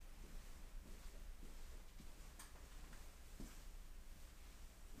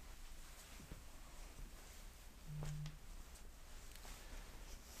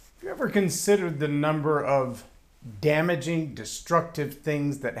ever considered the number of damaging, destructive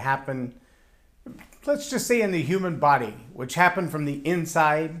things that happen, let's just say in the human body, which happen from the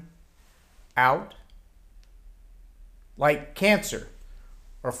inside out? Like cancer,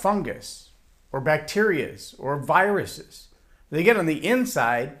 or fungus, or bacterias, or viruses. They get on the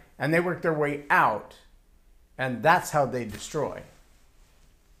inside and they work their way out, and that's how they destroy.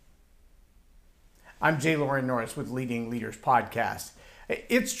 I'm J. Loren Norris with Leading Leaders Podcast.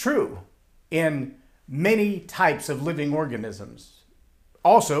 It's true in many types of living organisms,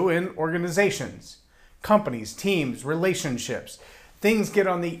 also in organizations, companies, teams, relationships. Things get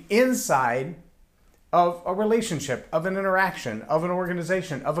on the inside of a relationship, of an interaction, of an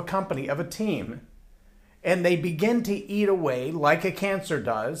organization, of a company, of a team, and they begin to eat away like a cancer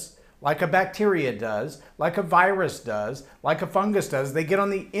does, like a bacteria does, like a virus does, like a fungus does. They get on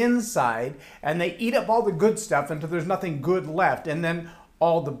the inside and they eat up all the good stuff until there's nothing good left. And then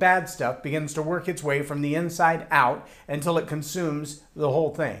all the bad stuff begins to work its way from the inside out until it consumes the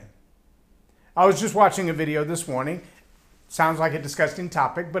whole thing. I was just watching a video this morning. Sounds like a disgusting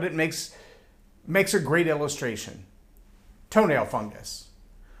topic, but it makes a great illustration. Toenail fungus.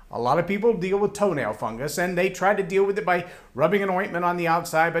 A lot of people deal with toenail fungus, and they try to deal with it by rubbing an ointment on the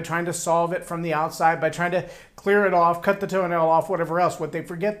outside, by trying to solve it from the outside, by trying to clear it off, cut the toenail off, whatever else. What they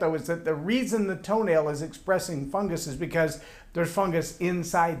forget, though, is that the reason the toenail is expressing fungus is because there's fungus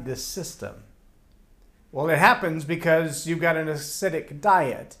inside the system. Well, it happens because you've got an acidic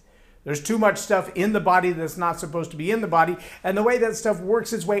diet. There's too much stuff in the body that's not supposed to be in the body, and the way that stuff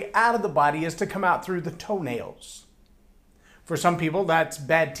works its way out of the body is to come out through the toenails. For some people, that's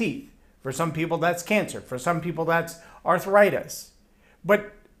bad teeth. For some people, that's cancer. For some people, that's arthritis.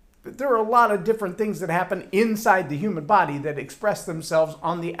 But there are a lot of different things that happen inside the human body that express themselves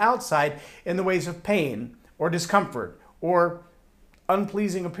on the outside in the ways of pain or discomfort or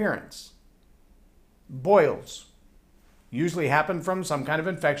unpleasing appearance. Boils usually happen from some kind of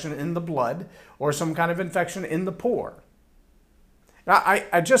infection in the blood or some kind of infection in the pore. Now,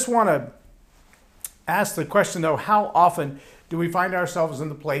 I just want to ask the question, though, how often do we find ourselves in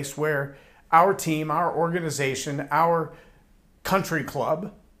the place where our team, our organization, our country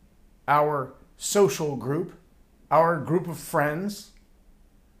club, our social group, our group of friends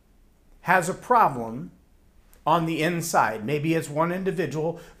has a problem on the inside? Maybe it's one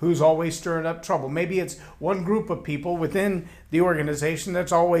individual who's always stirring up trouble. Maybe it's one group of people within the organization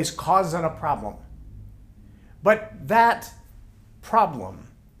that's always causing a problem. But that problem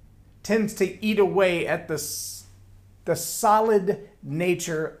tends to eat away at the solid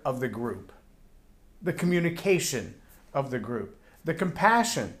nature of the group, the communication of the group, the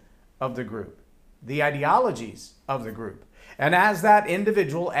compassion of the group, the ideologies of the group. And as that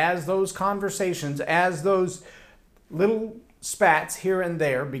individual, as those conversations, as those little spats here and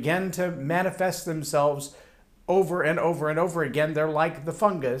there begin to manifest themselves over and over and over again, they're like the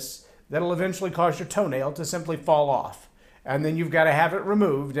fungus that'll eventually cause your toenail to simply fall off. And then you've got to have it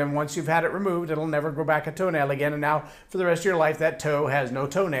removed. And once you've had it removed, it'll never grow back a toenail again. And now for the rest of your life, that toe has no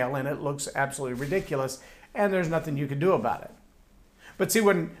toenail and it looks absolutely ridiculous. And there's nothing you can do about it. But see,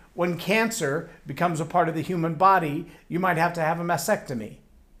 when cancer becomes a part of the human body, you might have to have a mastectomy,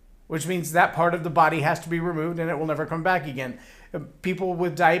 which means that part of the body has to be removed and it will never come back again. People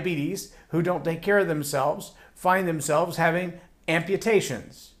with diabetes who don't take care of themselves find themselves having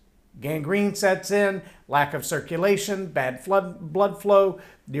amputations. Gangrene sets in, lack of circulation, bad blood flow,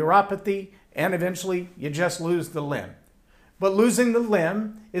 neuropathy, and eventually you just lose the limb. But losing the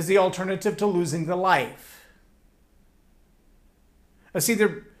limb is the alternative to losing the life. See,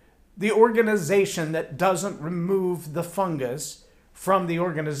 the organization that doesn't remove the fungus from the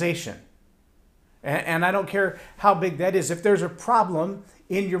organization, and I don't care how big that is, if there's a problem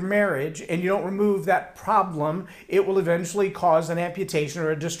in your marriage and you don't remove that problem, it will eventually cause an amputation or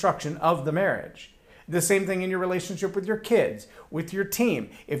a destruction of the marriage. The same thing in your relationship with your kids, with your team.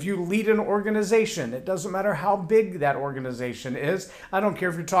 If you lead an organization, it doesn't matter how big that organization is. I don't care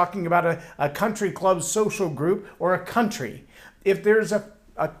if you're talking about a country club social group or a country. If there's a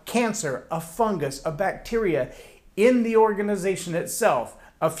cancer, a fungus, a bacteria in the organization itself,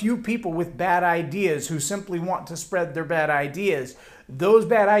 a few people with bad ideas who simply want to spread their bad ideas, those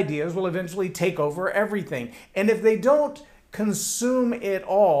bad ideas will eventually take over everything. And if they don't consume it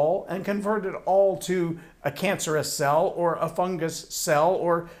all and convert it all to a cancerous cell or a fungus cell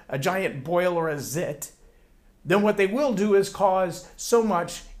or a giant boil or a zit, then what they will do is cause so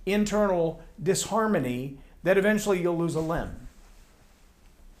much internal disharmony that eventually you'll lose a limb.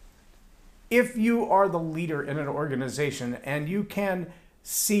 If you are the leader in an organization and you can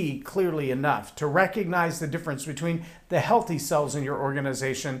see clearly enough to recognize the difference between the healthy cells in your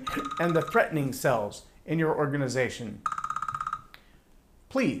organization and the threatening cells in your organization.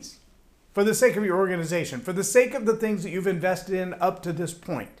 Please, for the sake of your organization, for the sake of the things that you've invested in up to this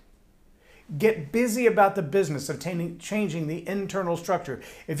point, get busy about the business of changing the internal structure.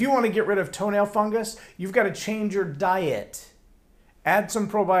 If you want to get rid of toenail fungus, you've got to change your diet. Add some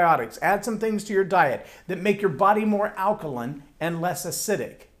probiotics, add some things to your diet that make your body more alkaline and less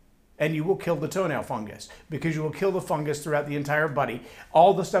acidic. And you will kill the toenail fungus, because you will kill the fungus throughout the entire body.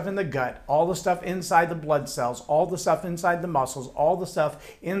 All the stuff in the gut, all the stuff inside the blood cells, all the stuff inside the muscles, all the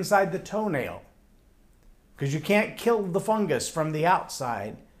stuff inside the toenail. Because you can't kill the fungus from the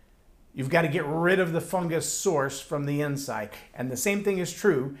outside. You've got to get rid of the fungus source from the inside. And the same thing is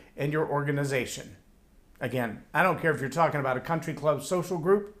true in your organization. Again, I don't care if you're talking about a country club social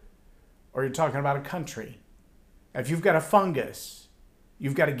group or you're talking about a country. If you've got a fungus,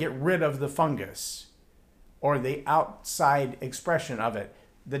 you've got to get rid of the fungus or the outside expression of it.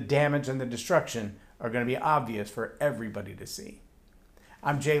 The damage and the destruction are going to be obvious for everybody to see.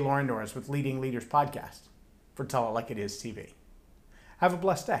 I'm J. Loren Norris with Leading Leaders Podcast for Tell It Like It Is TV. Have a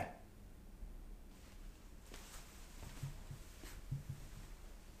blessed day.